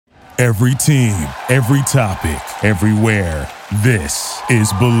Every team, every topic, everywhere. This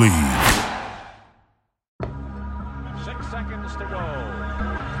is Believe. 6 seconds to go.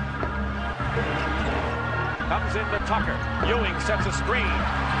 Comes into Tucker. Ewing sets a screen.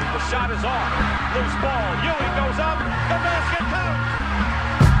 The shot is off. Loose ball. Ewing goes up. The basket counts.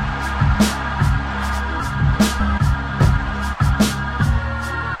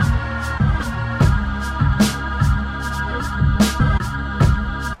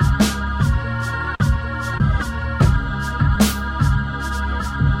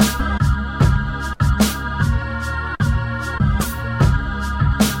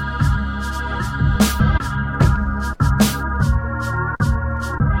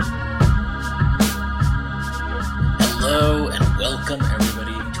 Welcome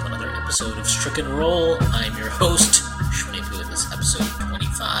everybody to another episode of Strick and Roll. I'm your host, Shwanapu, in this episode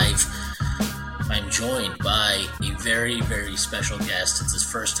 25. I'm joined by a very, very special guest. It's his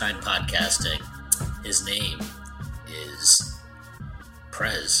first time podcasting. His name is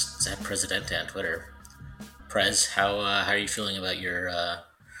Prez. Is that Presidente on Twitter? Prez, how are you feeling about your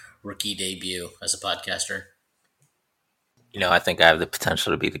rookie debut as a podcaster? You know, I think I have the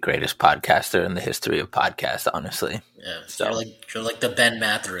potential to be the greatest podcaster in the history of podcasts, honestly. Yeah, so you're like the Ben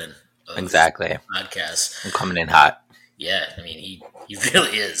Matherin of exactly podcasts. I'm coming in hot. Yeah, I mean, he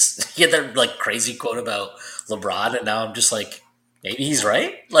really is. He had that like crazy quote about LeBron, and now I'm just like, maybe he's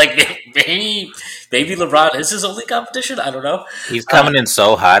right. Like maybe LeBron is his only competition. I don't know. He's coming in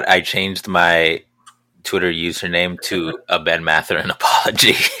so hot. I changed my Twitter username to a Ben Matherin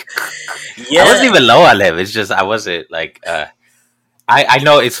apology. Yeah. I wasn't even low on him. It's just I wasn't like I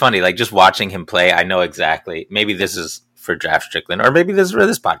know it's funny, like just watching him play, I know exactly. Maybe this is for Draft Strickland, or maybe this is for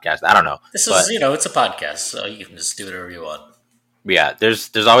this podcast. I don't know. This is it's a podcast, so you can just do whatever you want. Yeah,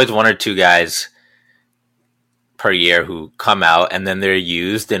 there's always one or two guys per year who come out and then they're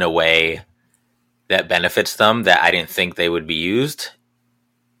used in a way that benefits them that I didn't think they would be used,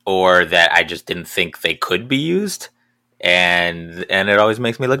 or that I just didn't think they could be used. And it always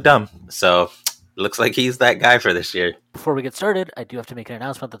makes me look dumb. So looks like he's that guy for this year. Before we get started, I do have to make an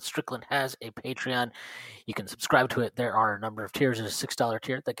announcement that Strickland has a Patreon. You can subscribe to it. There are a number of tiers. There's a $6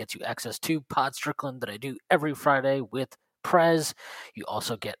 tier that gets you access to Pod Strickland that I do every Friday with Prez. You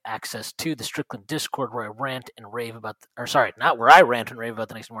also get access to the Strickland Discord where I rant and rave about, not where I rant and rave about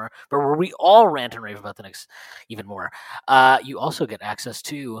the Knicks more, but where we all rant and rave about the Knicks even more. You also get access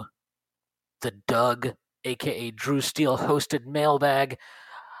to the Doug, a.k.a. Drew Steele, hosted mailbag.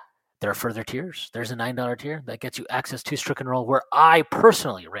 There are further tiers. There's a $9 tier that gets you access to Strick and Roll, where I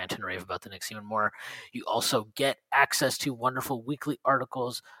personally rant and rave about the Knicks even more. You also get access to wonderful weekly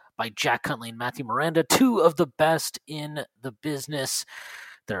articles by Jack Huntley and Matthew Miranda, two of the best in the business.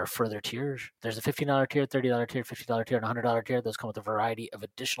 There are further tiers. There's a $15 tier, $30 tier, $50 tier, and $100 tier. Those come with a variety of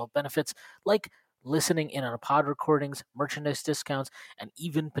additional benefits, like listening in on pod recordings, merchandise discounts, and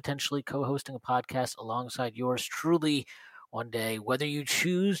even potentially co-hosting a podcast alongside yours truly one day. Whether you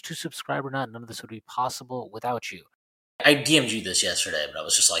choose to subscribe or not, none of this would be possible without you. I DM'd you this yesterday, but I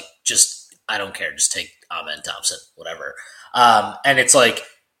was just like, I don't care. Just take Amen Thompson, whatever. And it's like,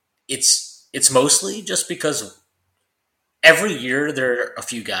 it's mostly just because every year there are a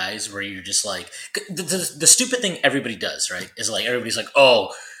few guys where you're just like, the stupid thing everybody does, right, is like, everybody's like,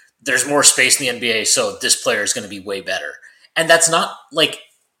 oh, there's more space in the NBA, so this player is going to be way better. And that's not like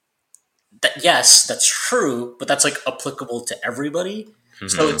that. Yes, that's true, but that's like applicable to everybody. Mm-hmm.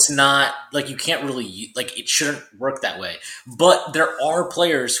 So it's not like you can't really like it shouldn't work that way. But there are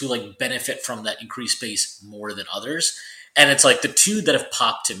players who like benefit from that increased space more than others. And it's like the two that have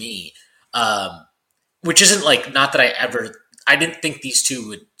popped to me, which isn't like not that I didn't think these two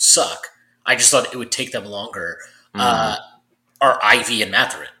would suck. I just thought it would take them longer. Are Ivy and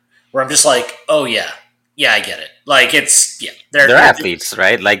Matherin. Where I'm just like, oh yeah, I get it. Like they're athletes,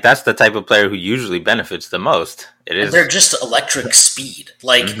 right? Like that's the type of player who usually benefits the most. It is. They're just electric speed.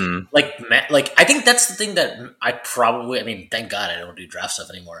 Like I think that's the thing that thank God I don't do draft stuff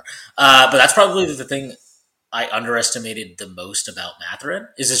anymore. But that's probably the thing I underestimated the most about Matherin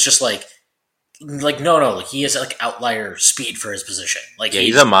is it's just like no, he has like outlier speed for his position. Like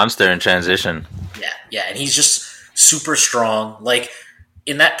he's a monster in transition. Yeah, and he's just super strong. Like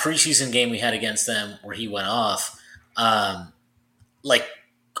in that preseason game we had against them where he went off, I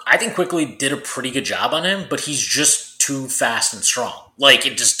think Quickly did a pretty good job on him, but he's just too fast and strong. Like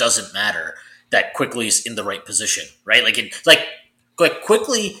it just doesn't matter that Quickly's in the right position, right? Like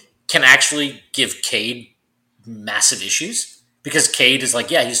Quickly can actually give Cade massive issues because Cade is like,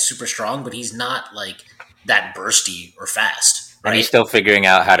 yeah, he's super strong, but he's not like that bursty or fast. Right? And he's still figuring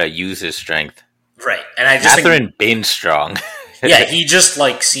out how to use his strength. Right. And I just Matherin been strong. Yeah, he just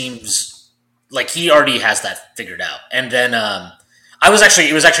like seems like he already has that figured out. And then it was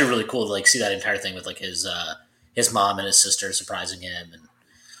actually really cool to like see that entire thing with like his mom and his sister surprising him and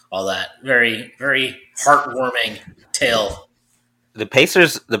all that. Very, very heartwarming tale. The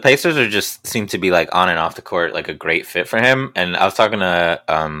Pacers are just seem to be like on and off the court like a great fit for him. And I was talking to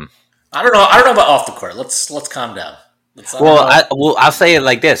I don't know about off the court. Let's calm down. I'll say it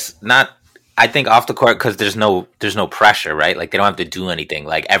like this. I think off the court because there's no pressure, right? Like they don't have to do anything.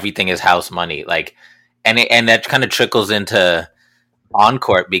 Like everything is house money. Like, and that kind of trickles into on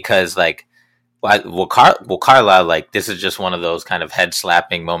court because like, Carlisle, like this is just one of those kind of head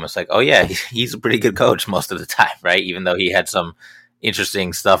slapping moments. Like, oh yeah, he's a pretty good coach most of the time, right? Even though he had some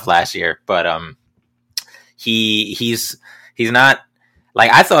interesting stuff last year, but he's not.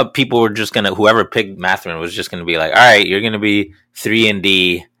 Like I thought people were just gonna whoever picked Mathurin was just gonna be like, all right, you're gonna be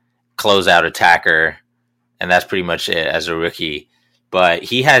 3-and-D closeout attacker, and that's pretty much it as a rookie. But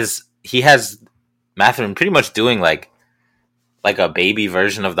he has Mathurin pretty much doing like a baby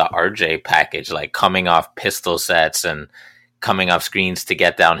version of the RJ package, like coming off pistol sets and coming off screens to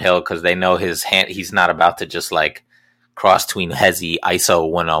get downhill because they know his hand. He's not about to just like cross tween Hezzy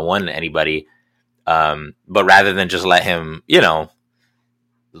ISO 1-on-1 anybody, but rather than just let him,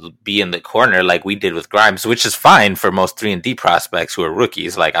 be in the corner like we did with Grimes, which is fine for most 3-and-D prospects who are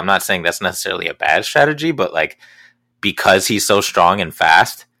rookies. Like, I'm not saying that's necessarily a bad strategy, but like, because he's so strong and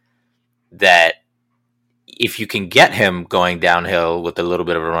fast that if you can get him going downhill with a little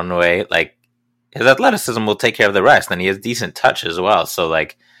bit of a runway, like his athleticism will take care of the rest. And he has decent touch as well. So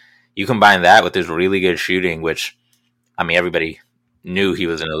like you combine that with his really good shooting, which I mean, everybody knew he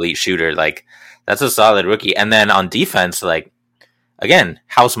was an elite shooter. Like that's a solid rookie. And then on defense, like, again,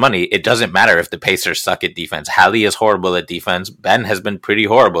 house money. It doesn't matter if the Pacers suck at defense. Hallie is horrible at defense. Ben has been pretty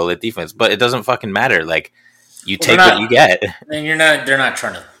horrible at defense, but it doesn't fucking matter. Like, you take what you get. And they're not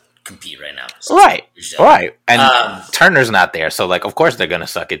trying to compete right now. So right. And Turner's not there, so like, of course they're gonna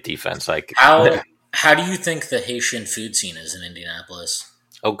suck at defense. Like, how do you think the Haitian food scene is in Indianapolis?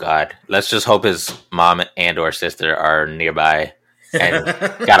 Oh God, let's just hope his mom and or sister are nearby and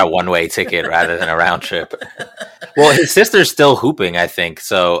got a one-way ticket rather than a round trip. Well, his sister's still hooping, I think.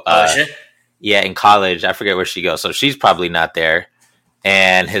 So, yeah, in college, I forget where she goes. So she's probably not there.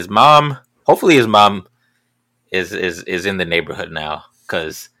 And his mom, hopefully, his mom is in the neighborhood now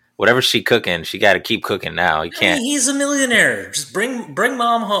because whatever she cooking, she got to keep cooking now. You can't. He's a millionaire. Just bring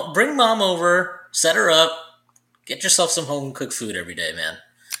mom home. Bring mom over. Set her up. Get yourself some home cooked food every day, man.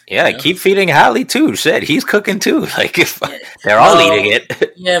 Yeah, keep feeding Hallie too. Shit, he's cooking too. Like if they're all eating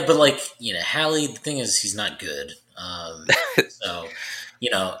it. Yeah, but like Hallie. The thing is, he's not good. So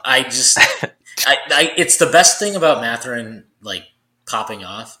it's the best thing about Mathurin like popping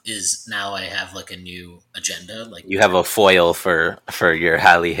off is now I have like a new agenda. Like you have a foil for your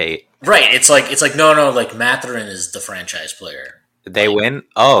Hallie hate. Right. It's like no. Like Mathurin is the franchise player. Did they win?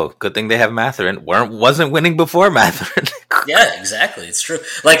 Oh, good thing they have Mathurin. Wasn't winning before Mathurin. Yeah, exactly. It's true.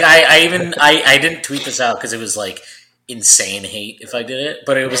 Like I didn't tweet this out because it was like insane hate if I did it,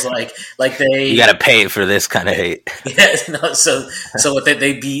 but it was like you got to pay for this kind of hate. Yeah. No. So what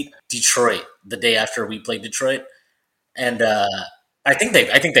they beat Detroit the day after we played Detroit, and I think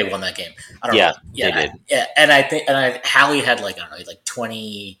they won that game. I don't know. Yeah, they did. Yeah, and Hallie had like I don't know, like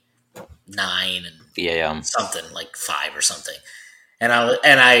 29 and something like 5 or something. And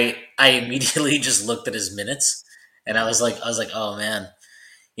I immediately just looked at his minutes, and I was like, oh man,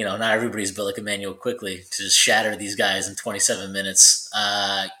 not everybody's built like Emmanuel quickly to just shatter these guys in 27 minutes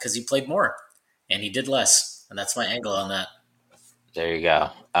because he played more and he did less, and that's my angle on that. There you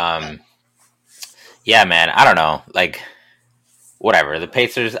go. Yeah, man, I don't know, like whatever the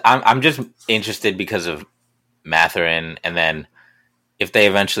Pacers. I'm just interested because of Mathurin, and then if they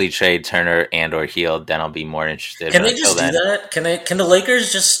eventually trade Turner and or Hield, then I'll be more interested. Can they just do that? Can the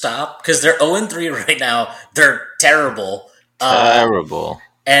Lakers just stop? Because they're 0-3 right now. They're terrible. Terrible.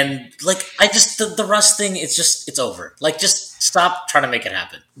 And like I just the Russ thing, it's over. Like just stop trying to make it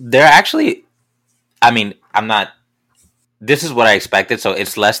happen. They're actually, I mean, I'm not. This is what I expected. So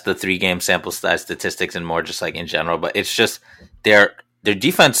it's less the 3-game sample size statistics and more just like in general. But it's just their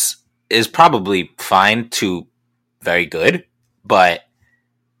defense is probably fine to very good, but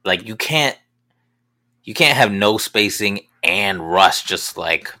like you can't have no spacing and Russ just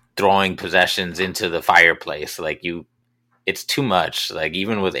like throwing possessions into the fireplace. Like it's too much. Like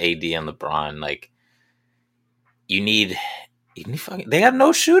even with AD and LeBron, like you need they have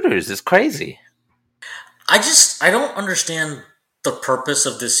no shooters. It's crazy. I don't understand the purpose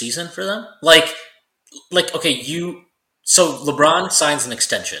of this season for them. Like okay, so LeBron signs an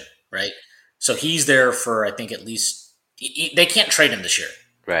extension, right? So he's there for I think at least They can't trade him this year.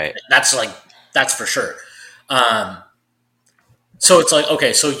 Right. That's for sure. So it's like,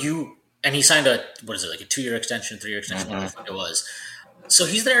 okay, and he signed a 2-year extension, 3-year extension, I think it was. So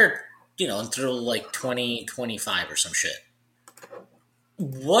he's there, until like 2025 or some shit.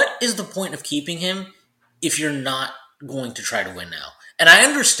 What is the point of keeping him if you're not going to try to win now? And I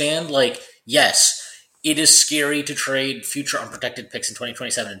understand, yes, it is scary to trade future unprotected picks in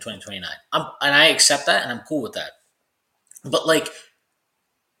 2027 and 2029. And I accept that, and I'm cool with that. But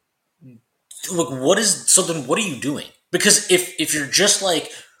then what are you doing? Because if you're just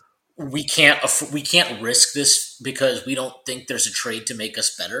like, we can't risk this because we don't think there's a trade to make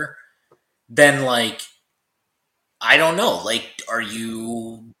us better, then I don't know.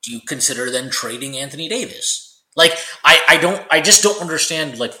 Do you consider then trading Anthony Davis? I just don't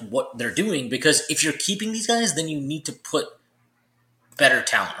understand what they're doing, because if you're keeping these guys, then you need to put better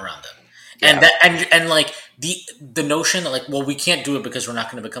talent around them. Yeah. And the notion that we can't do it because we're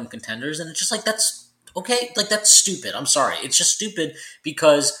not going to become contenders, and it's just that's okay. That's stupid. I'm sorry. It's just stupid,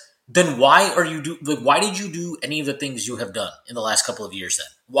 because then why did you do any of the things you have done in the last couple of years then?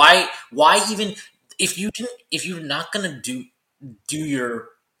 Why even if you're not going to do your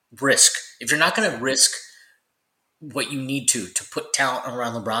risk, if you're not going to risk what you need to put talent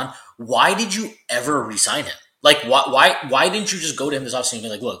around LeBron, why did you ever re-sign him? Why didn't you just go to him this offseason and be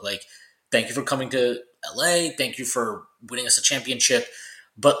like, look, thank you for coming to LA, thank you for winning us a championship,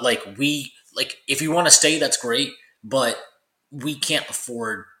 but if you want to stay, that's great, but we can't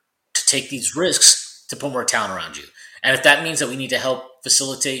afford to take these risks to put more talent around you. And if that means that we need to help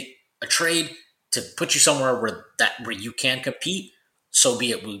facilitate a trade to put you somewhere where you can compete, so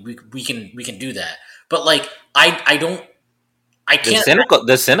be it. We can do that. But I can't.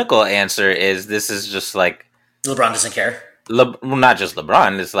 The cynical answer is this is just LeBron doesn't care. Not just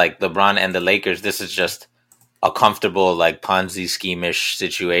LeBron. It's LeBron and the Lakers. This is just a comfortable Ponzi scheme-ish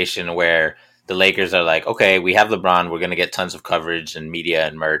situation where the Lakers are okay, we have LeBron, we're gonna get tons of coverage and media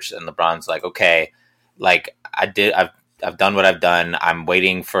and merch, and LeBron's okay, I've done what I've done. I'm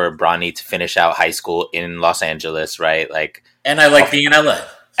waiting for Bronny to finish out high school in Los Angeles, right? And I like being in LA.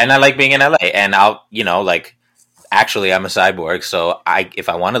 And I like being in LA. And I'll, actually I'm a cyborg, so if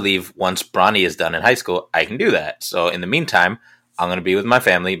I want to leave once Bronny is done in high school, I can do that. So in the meantime, I'm going to be with my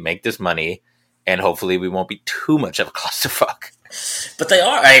family, make this money, and hopefully we won't be too much of a clusterfuck. But they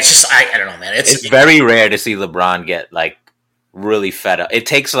are. I don't know, man. It's very rare to see LeBron get really fed up. It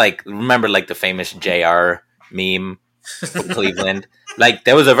takes remember the famous JR meme from Cleveland.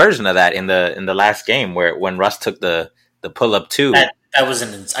 There was a version of that in the last game when Russ took the pull up two. That was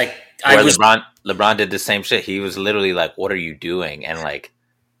LeBron did the same shit. He was literally what are you doing? And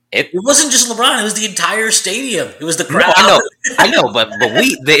it wasn't just LeBron. It was the entire stadium. It was the crowd. No, I know, but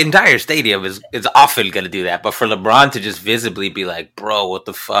the entire stadium is often going to do that. But for LeBron to just visibly be bro, what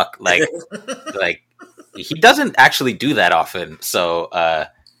the fuck? He doesn't actually do that often. So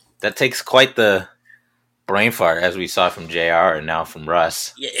that takes quite the brain fart, as we saw from JR and now from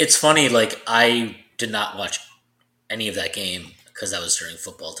Russ. Yeah, it's funny. I did not watch any of that game because that was during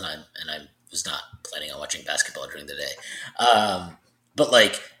football time, and I was not planning on watching basketball during the day.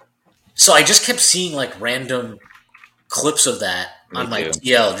 But so I just kept seeing random clips of that on my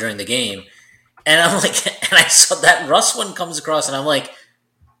TL during the game, and I'm and I saw that Russ one comes across, and I'm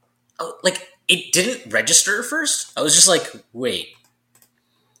it didn't register at first. I was just wait.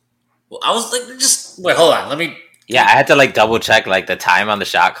 Well, I was just wait, hold on, let me. Yeah, I had to double check the time on the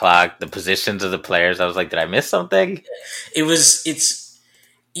shot clock, the positions of the players. I was did I miss something?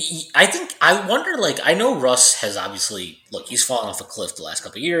 I wonder, I know Russ has obviously, he's fallen off a cliff the last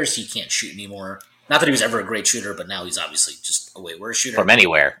couple of years. He can't shoot anymore. Not that he was ever a great shooter, but now he's obviously just a way worse shooter. From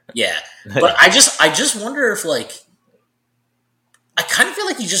anywhere. Yeah. But I just wonder if, I kind of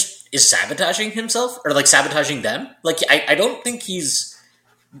feel he just is sabotaging himself, or, sabotaging them. I don't think he's,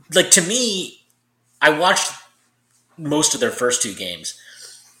 to me, I watched most of their first two games.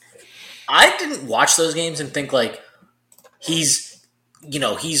 I didn't watch those games and think, he's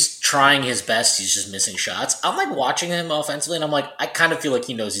trying his best. He's just missing shots. I'm watching him offensively, and I'm I kind of feel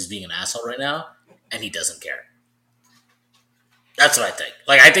he knows he's being an asshole right now, and he doesn't care. That's what I think.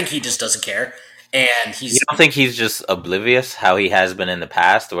 I think he just doesn't care, and he's. You don't think he's just oblivious how he has been in the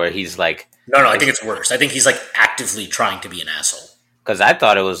past, where he's No, I think it's worse. I think he's actively trying to be an asshole. Because I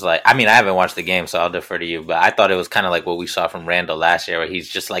thought it was I haven't watched the game, so I'll defer to you, but I thought it was kind of what we saw from Randall last year, where he's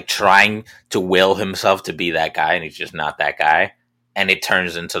just trying to will himself to be that guy, and he's just not that guy. And it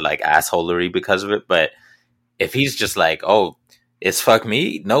turns into assholery because of it. But if he's just oh, it's fuck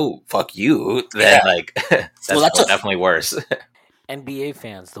me, no, fuck you, then that's definitely worse. NBA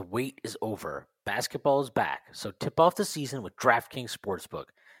fans, the wait is over. Basketball is back, so tip off the season with DraftKings Sportsbook,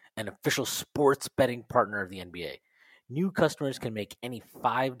 an official sports betting partner of the NBA. New customers can make any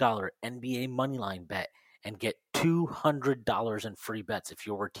 $5 NBA moneyline bet and get $200 in free bets if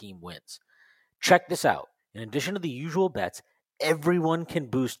your team wins. Check this out. In addition to the usual bets, everyone can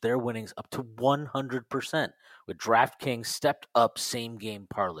boost their winnings up to 100% with DraftKings stepped up same game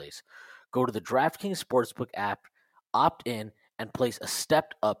parlays. Go to the DraftKings Sportsbook app, opt in, and place a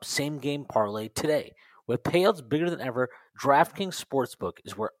stepped up same game parlay today. With payouts bigger than ever, DraftKings Sportsbook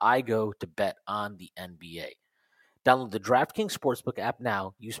is where I go to bet on the NBA. Download the DraftKings Sportsbook app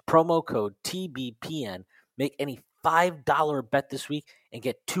now. Use promo code TBPN. Make any $5 bet this week and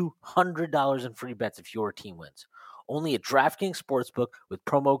get $200 in free bets if your team wins. Only at DraftKings Sportsbook with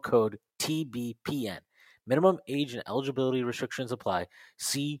promo code TBPN. Minimum age and eligibility restrictions apply.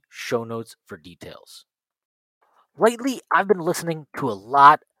 See show notes for details. Lately, I've been listening to a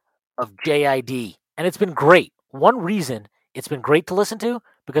lot of JID, and it's been great. One reason it's been great to listen to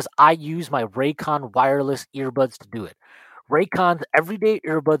because I use my Raycon wireless earbuds to do it. Raycon's everyday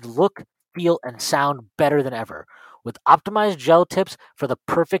earbuds look, feel, and sound better than ever. With optimized gel tips for the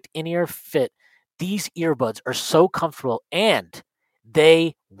perfect in-ear fit, these earbuds are so comfortable and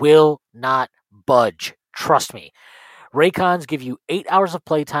they will not budge. Trust me. Raycons give you 8 hours of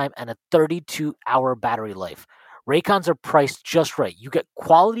playtime and a 32-hour battery life. Raycons are priced just right. You get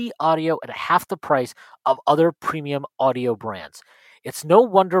quality audio at half the price of other premium audio brands. It's no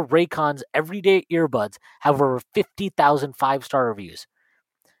wonder Raycon's everyday earbuds have over 50,000 5-star reviews.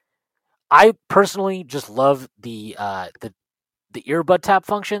 I personally just love the earbud tap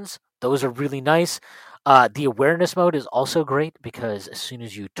functions. Those are really nice. The awareness mode is also great because as soon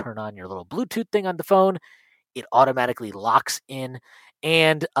as you turn on your little Bluetooth thing on the phone, it automatically locks in.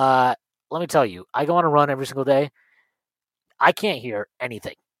 And let me tell you, I go on a run every single day. I can't hear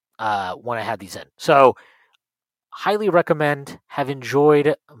anything when I have these in. So highly recommend, have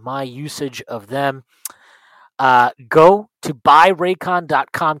enjoyed my usage of them. Go to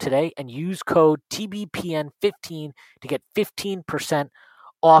buyraycon.com today and use code TBPN15 to get 15%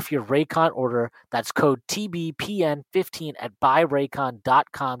 off your Raycon order. That's code TBPN15 at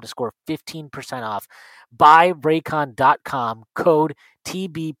buyraycon.com to score 15% off. Buyraycon.com, code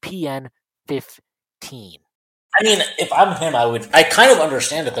TBPN15. I mean, if I'm him, I kind of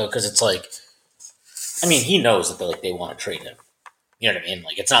understand it though, because it's like, I mean, he knows that they want to trade him. You know what I mean?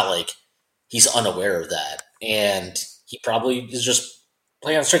 Like, it's not like he's unaware of that, and he probably is just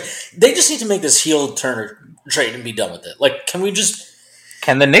playing on straight. They just need to make this heel turn trade and be done with it. Like,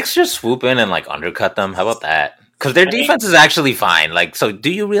 can the Knicks just swoop in and like undercut them? How about that? Because their defense is actually fine. Like, so do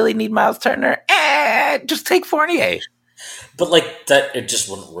you really need Miles Turner? Just take Fournier. But like that, it just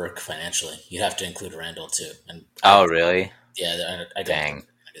wouldn't work financially. You'd have to include Randall too. And really? Yeah, I don't think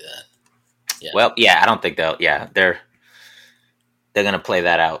do that. Yeah. Well, yeah, I don't think they'll. Yeah, they're gonna play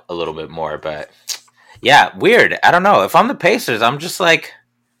that out a little bit more. But yeah, weird. I don't know. If I'm the Pacers, I'm just like,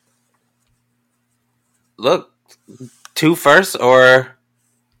 look, 2 firsts, or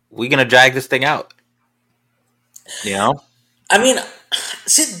we gonna drag this thing out. You know. I mean,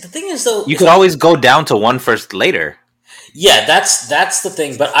 see, the thing is though, you could always go down to 1 first later. Yeah, that's the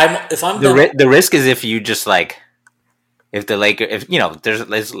thing. But the risk is if you just like, if the Lakers, if you know,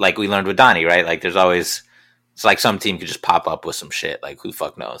 there's like we learned with Donnie, right? Like there's always, it's like some team could just pop up with some shit. Like who the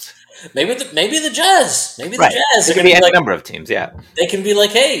fuck knows? Maybe the Jazz. Maybe the Jazz. It could be any number of teams. Yeah, they can be like,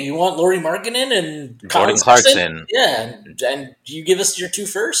 hey, you want Lauri Markkanen and Jordan Clarkson? Yeah, and you give us your 2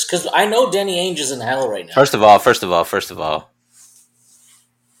 firsts because I know Danny Ainge is in hell right now. First of all,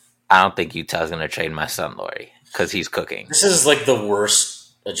 I don't think Utah's gonna trade my son Lauri. Because he's cooking. This is like the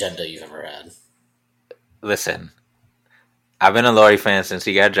worst agenda you've ever had. Listen, I've been a Lauri fan since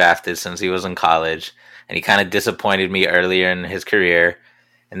he got drafted, since he was in college, and he kind of disappointed me earlier in his career.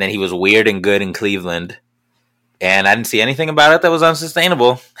 And then he was weird and good in Cleveland, and I didn't see anything about it that was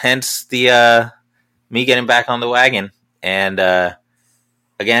unsustainable. Hence the me getting back on the wagon. And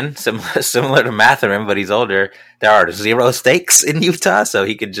again, similar to Mathurin, but he's older. There are 0 stakes in Utah, so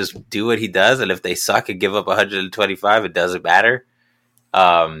he could just do what he does. And if they suck and give up 125, it doesn't matter.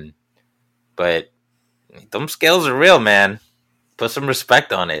 But them skills are real, man. Put some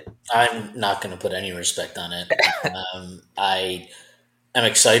respect on it. I'm not going to put any respect on it. I am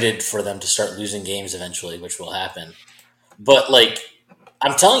excited for them to start losing games eventually, which will happen. But like,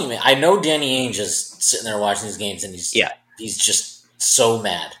 I'm telling you, man, I know Danny Ainge is sitting there watching these games, and he's just so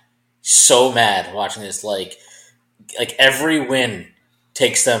mad watching this. Like every win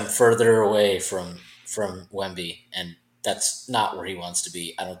takes them further away from Wemby, and that's not where he wants to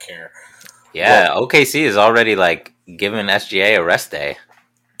be. I don't care Yeah, OKC is already like giving SGA a rest day.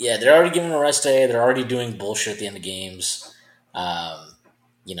 Yeah, they're already giving a rest day. They're already doing bullshit at the end of games.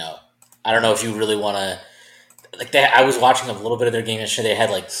 You know, I don't know if you really want to. Like, I was watching a little bit of their game yesterday. They had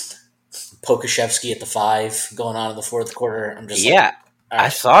like Pokashevsky at the 5 going on in the fourth quarter. I'm just Yeah, all I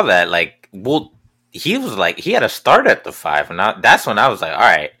right. saw that. Like, well, he was like he had a start at the 5, and that's when I was like, all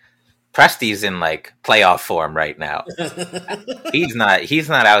right, Presti's in like playoff form right now. He's not. He's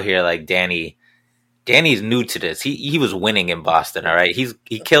not out here like Danny. Danny's new to this. He was winning in Boston. All right,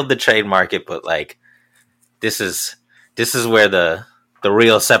 he killed the trade market, but like this is where the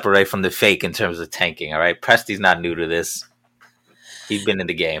real separate from the fake in terms of tanking. All right, Presti's not new to this. He's been in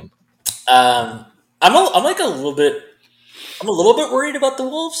the game. I'm like a little bit. I'm a little bit worried about the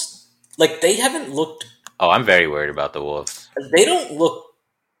Wolves. Like, they haven't looked. Oh, I'm very worried about the Wolves. They don't look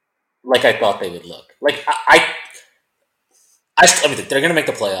like I thought they would look. Like, I mean, they're going to make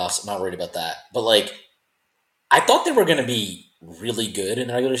the playoffs. I'm not worried about that. But, like, I thought they were going to be really good in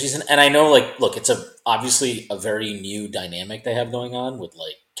the regular season. And I know, like, look, it's obviously a very new dynamic they have going on with,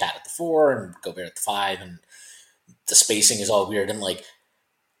 like, Cat at the 4 and Gobert at the 5, and the spacing is all weird. And, like,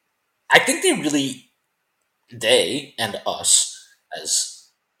 I think they and us as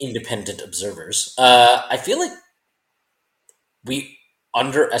independent observers, I feel like we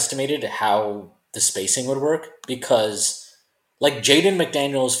underestimated how the spacing would work because, like, Jaden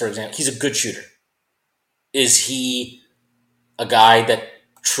McDaniels, for example, he's a good shooter. Is he a guy that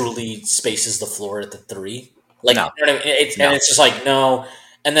truly spaces the floor at the 3? Like, No. you know what I mean? No. And it's just like, no.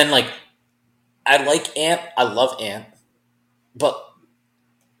 And then, like, I like Ant. I love Ant. But,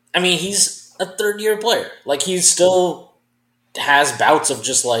 I mean, he's a third-year player. Like, he still has bouts of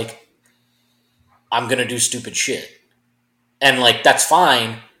just, like, I'm going to do stupid shit. And, like, that's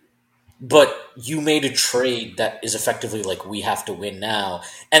fine. But you made a trade that is effectively like, we have to win now.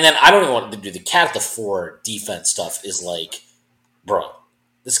 And then I don't even want to do the Cat at the 4 defense stuff is like, bro,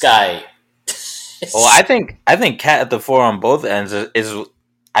 this guy. Well, I think Cat at the 4 on both ends is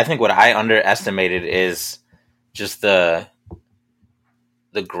I think what I underestimated is just the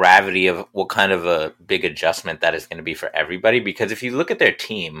gravity of what kind of a big adjustment that is going to be for everybody. Because if you look at their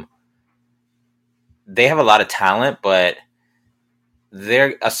team, they have a lot of talent, but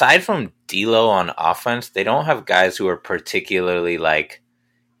they're, aside from D'Lo on offense, they don't have guys who are particularly like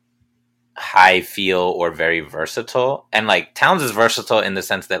high feel or very versatile. And like Towns is versatile in the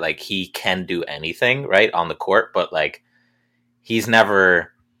sense that like he can do anything right on the court, but like he's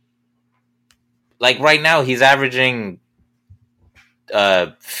never, like right now he's averaging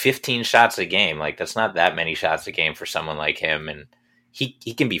 15 shots a game. Like that's not that many shots a game for someone like him, and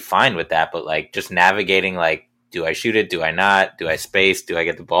he can be fine with that, but like just navigating like, do I shoot it? Do I not? Do I space? Do I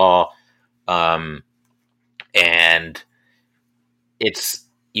get the ball? And it's,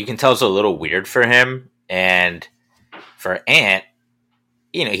 you can tell it's a little weird for him. And for Ant,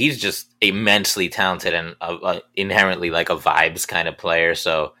 you know, he's just immensely talented and inherently like a vibes kind of player.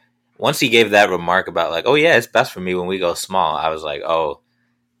 So once he gave that remark about like, oh yeah, it's best for me when we go small, I was like, oh,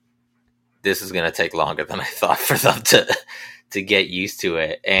 this is going to take longer than I thought for them to get used to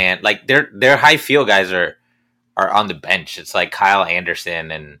it. And like their high feel guys are on the bench. It's like Kyle Anderson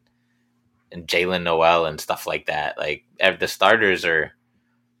and Jalen Noel and stuff like that. Like the starters are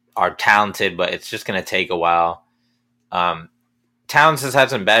talented, but it's just going to take a while. Towns has had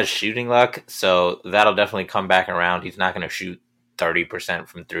some bad shooting luck, so that'll definitely come back around. He's not going to shoot 30%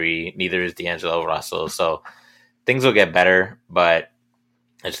 from 3. Neither is D'Angelo Russell. So things will get better, but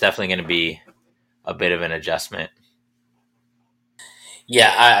it's definitely going to be a bit of an adjustment.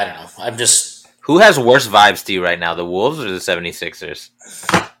 Yeah, I don't know. I'm just... Who has worse vibes to you right now, the Wolves or the 76ers?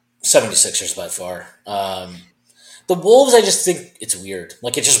 76ers by far. The Wolves, I just think it's weird.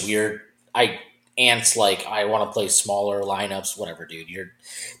 Like, it's just weird. Ant's like, I want to play smaller lineups, whatever, dude.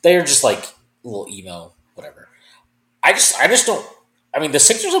 They're just like a little emo, whatever. I just don't. I mean, the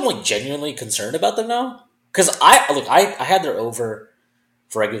Sixers, I'm like genuinely concerned about them now because I had their over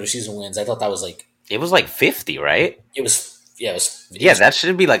for regular season wins. I thought that was like, it was like 50, right? It was. That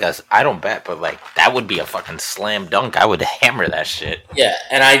should be like I don't bet, but like that would be a fucking slam dunk. I would hammer that shit. Yeah,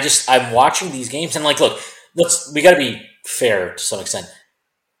 and I'm watching these games and like, look, we got to be fair to some extent.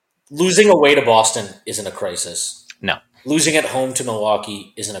 Losing away to Boston isn't a crisis. No. Losing at home to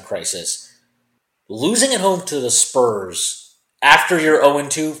Milwaukee isn't a crisis. Losing at home to the Spurs after you're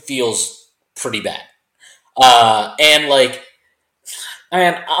 0-2 feels pretty bad. And like,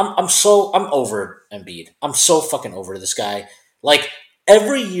 man, I'm over Embiid. I'm so fucking over this guy. Like,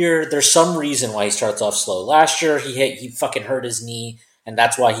 every year there's some reason why he starts off slow. Last year he fucking hurt his knee, and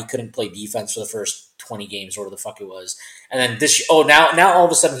that's why he couldn't play defense for the first 20 games, or whatever the fuck it was. And then now all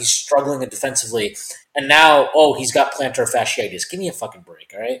of a sudden he's struggling defensively. And now, he's got plantar fasciitis. Give me a fucking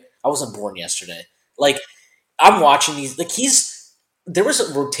break, all right? I wasn't born yesterday. Like, I'm watching these. Like, there was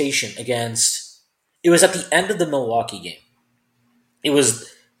a rotation against. It was at the end of the Milwaukee game. It was.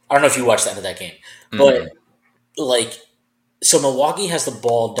 I don't know if you watched the end of that game, but so Milwaukee has the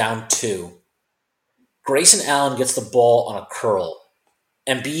ball down 2. Grayson Allen gets the ball on a curl.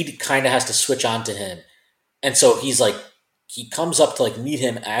 Embiid kind of has to switch on to him. And so he comes up to meet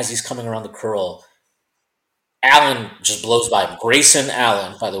him as he's coming around the curl. Allen just blows by him. Grayson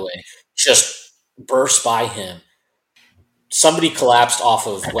Allen, by the way, just bursts by him. Somebody collapsed off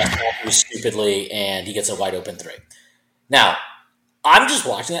of West Matthews stupidly, and he gets a wide open 3. Now, I'm just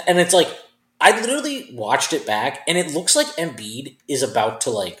watching it, and it's I literally watched it back, and it looks like Embiid is about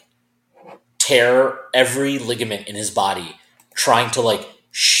to tear every ligament in his body, trying to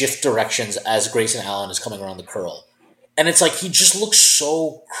shift directions as Grayson Allen is coming around the curl. And it's he just looks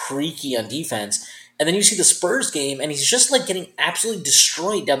so creaky on defense. And then you see the Spurs game, and he's just getting absolutely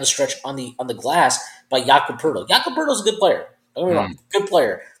destroyed down the stretch on the glass by Jakob Poeltl. Jakob Poeltl's a good player. Don't get me wrong, good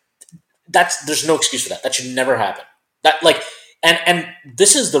player. There's no excuse for that. That should never happen. And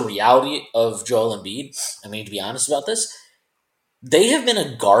this is the reality of Joel Embiid. I mean, to be honest about this, they have been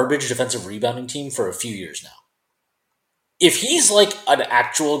a garbage defensive rebounding team for a few years now. If he's an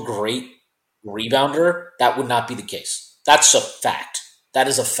actual great rebounder, that would not be the case. That's a fact. That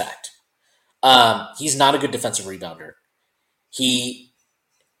is a fact. He's not a good defensive rebounder. He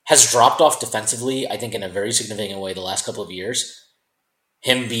has dropped off defensively, I think, in a very significant way the last couple of years.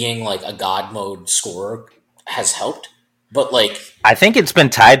 Him being a god mode scorer has helped. But I think it's been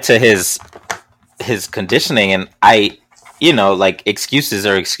tied to his conditioning, and excuses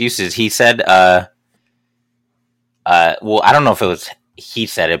are excuses. He said, well, I don't know if it was he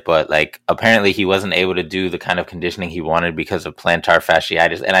said it, but apparently he wasn't able to do the kind of conditioning he wanted because of plantar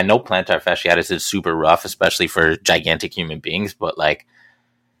fasciitis. And I know plantar fasciitis is super rough, especially for gigantic human beings. But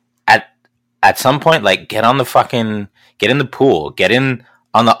at some point, get in the pool, get in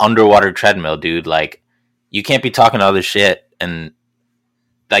on the underwater treadmill, dude. You can't be talking all this shit. And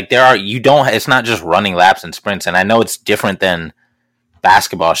it's not just running laps and sprints. And I know it's different than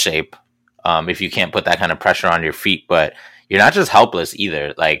basketball shape. If you can't put that kind of pressure on your feet, but you're not just helpless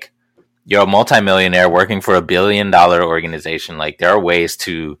either. You're a multimillionaire working for $1 billion organization. There are ways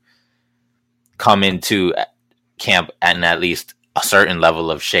to come into camp at least a certain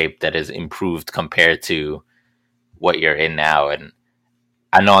level of shape that is improved compared to what you're in now. And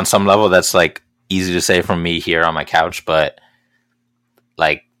I know on some level that's easy to say from me here on my couch, but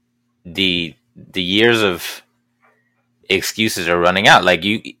the years of excuses are running out.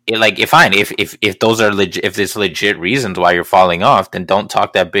 If those are legit, if there's legit reasons why you're falling off, then don't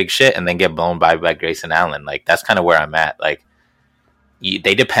talk that big shit and then get blown by Grayson Allen. That's kind of where I'm at.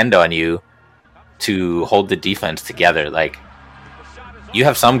 They depend on you to hold the defense together. You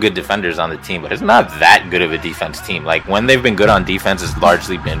have some good defenders on the team, but it's not that good of a defense team. When they've been good on defense, it's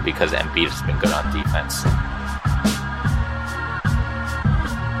largely been because Embiid has been good on defense.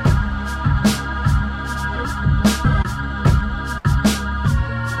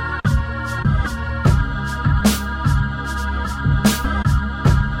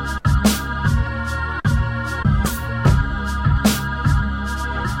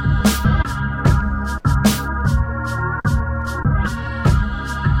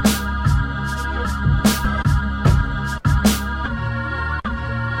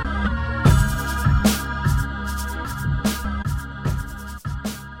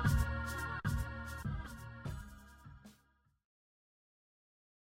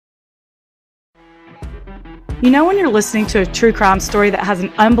 You know when you're listening to a true crime story that has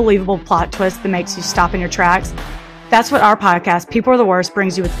an unbelievable plot twist that makes you stop in your tracks? That's what our podcast, People Are the Worst,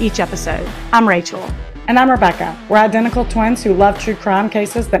 brings you with each episode. I'm Rachel. And I'm Rebecca. We're identical twins who love true crime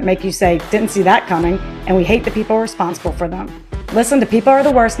cases that make you say, didn't see that coming, and we hate the people responsible for them. Listen to People Are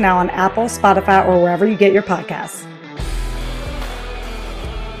the Worst now on Apple, Spotify, or wherever you get your podcasts.